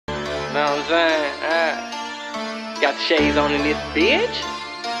Know what I'm saying? Got the shades on in this bitch.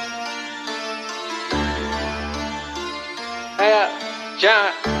 Hey,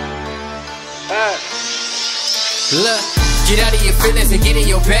 John. Look, get out of your feelings and get in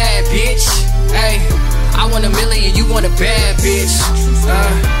your bag, bitch. Hey, I want $1 million, you want a bad bitch.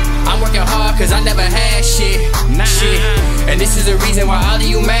 I'm working hard cause I never had shit. Shit. And this is the reason why all of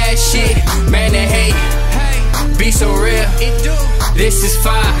you mad shit. Man, they hate. Be so real. This is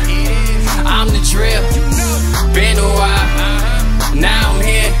fire. I'm the drill. Been a while. Now I'm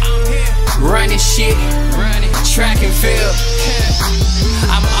here. Running shit. Track and field.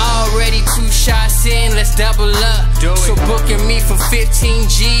 I'm already 2 shots in, let's double up. So booking me for 15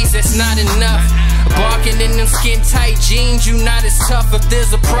 G's, that's not enough. Barking in them skin tight jeans, you not as tough. If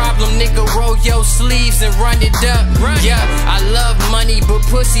there's a problem, nigga, roll your sleeves and run it up. Yeah, I love money, but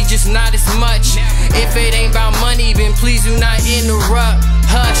pussy just not as much. If it ain't about money, then please do not interrupt.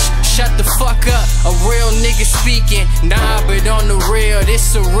 Hush, shut the fuck up, a real nigga speaking. Nah, but on the real,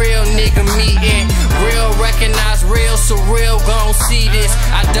 this a real nigga meeting. Real recognize real, so real gon' see this.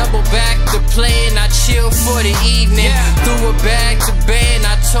 I double back the play and I chill for the evening. Threw it back to band,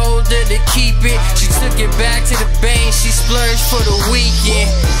 I told her to keep it. She took it back to the bank, she splurged for the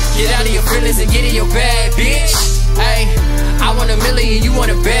weekend. Get out of your feelings and get in your bag, bitch. Ay, I want $1 million, you want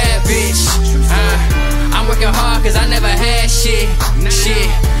a bad bitch. I'm working hard cause I never had shit.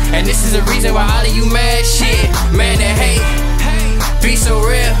 And this is the reason why all of you mad shit. Man, they hate. Be so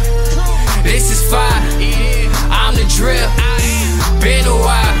real. This is fire. I'm the drill. Been a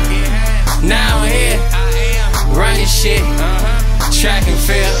while. Now I'm here. Running shit. Track and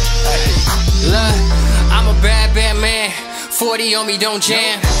field. Look, I'm a bad man. 40 on me, don't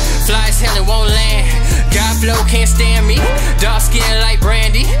jam. Fly as hell and won't land. God flow can't stand me. Dark skin like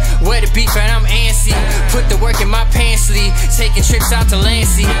brandy. Where the beef and I'm antsy. Put the work in my pants sleeve. Taking trips out to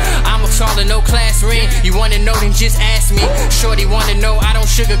Lansing. I'm a taller, no class ring. You wanna know, then just ask me. Shorty wanna know, I don't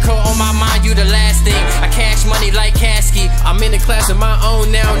sugarcoat. On my mind, you the last thing. I cash money like Kasky. I'm in a class of my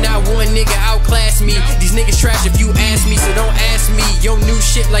own now. Not one nigga outclass me. These niggas trash if you ask me, so don't ask me. Yo new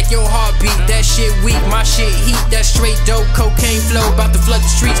shit like your heartbeat. That shit weak, my shit heat. That straight dope, cocaine flow. About to flood the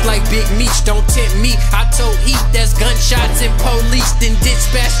streets like Big Meech. Don't tempt me. I told Heat, that's gunshots and police, then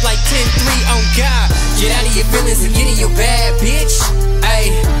dispatch like 10-3 on God. Get out of your feelings and get in your bad bitch.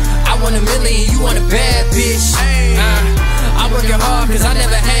 Ayy, I want $1 million, you want a bad bitch. I'm working hard cause I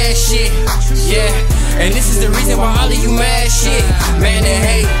never had shit. Yeah, and this is the reason why all of you mad shit. Man, they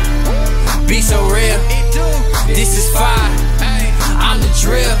hate. Be so real. This is fire. I'm the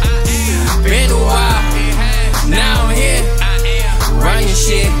drill. Been a while. Now I'm here. Running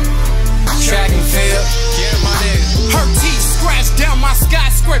shit. Track and field. Her teeth scratched down my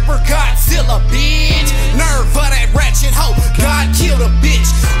skyscraper, Godzilla, bitch. Nerve of that ratchet hoe, God killed a bitch.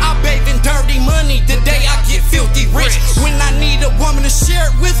 I bathe in dirty money the day I get filthy rich. When I need a woman to share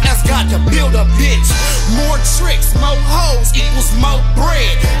it with, ask God to build a bitch. More tricks, more hoes equals more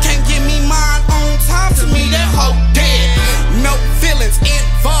bread. Can't give me mine on time, to me that hoe dead. No feelings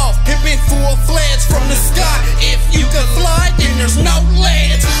involved, pimping full-fledged from the sky. If you can fly, then there's no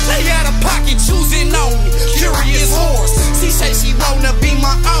ledge. They out of pocket choosing on me, curious horse. She say she wanna be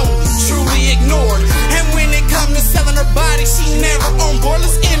my own, truly ignored. And when it come to selling her body, she never on board.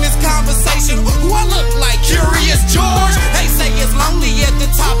 Let's end this conversation. Who I look like, Curious George? They say it's lonely at the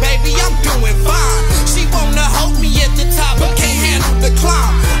top, baby, I'm doing fine. She wanna hold me at the top, but can't handle the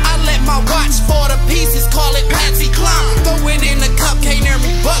climb. I let my watch fall to pieces, call it Patsy Climb. Throw it in the cup, can't hear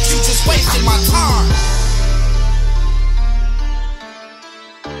me buck, you just wasted my time.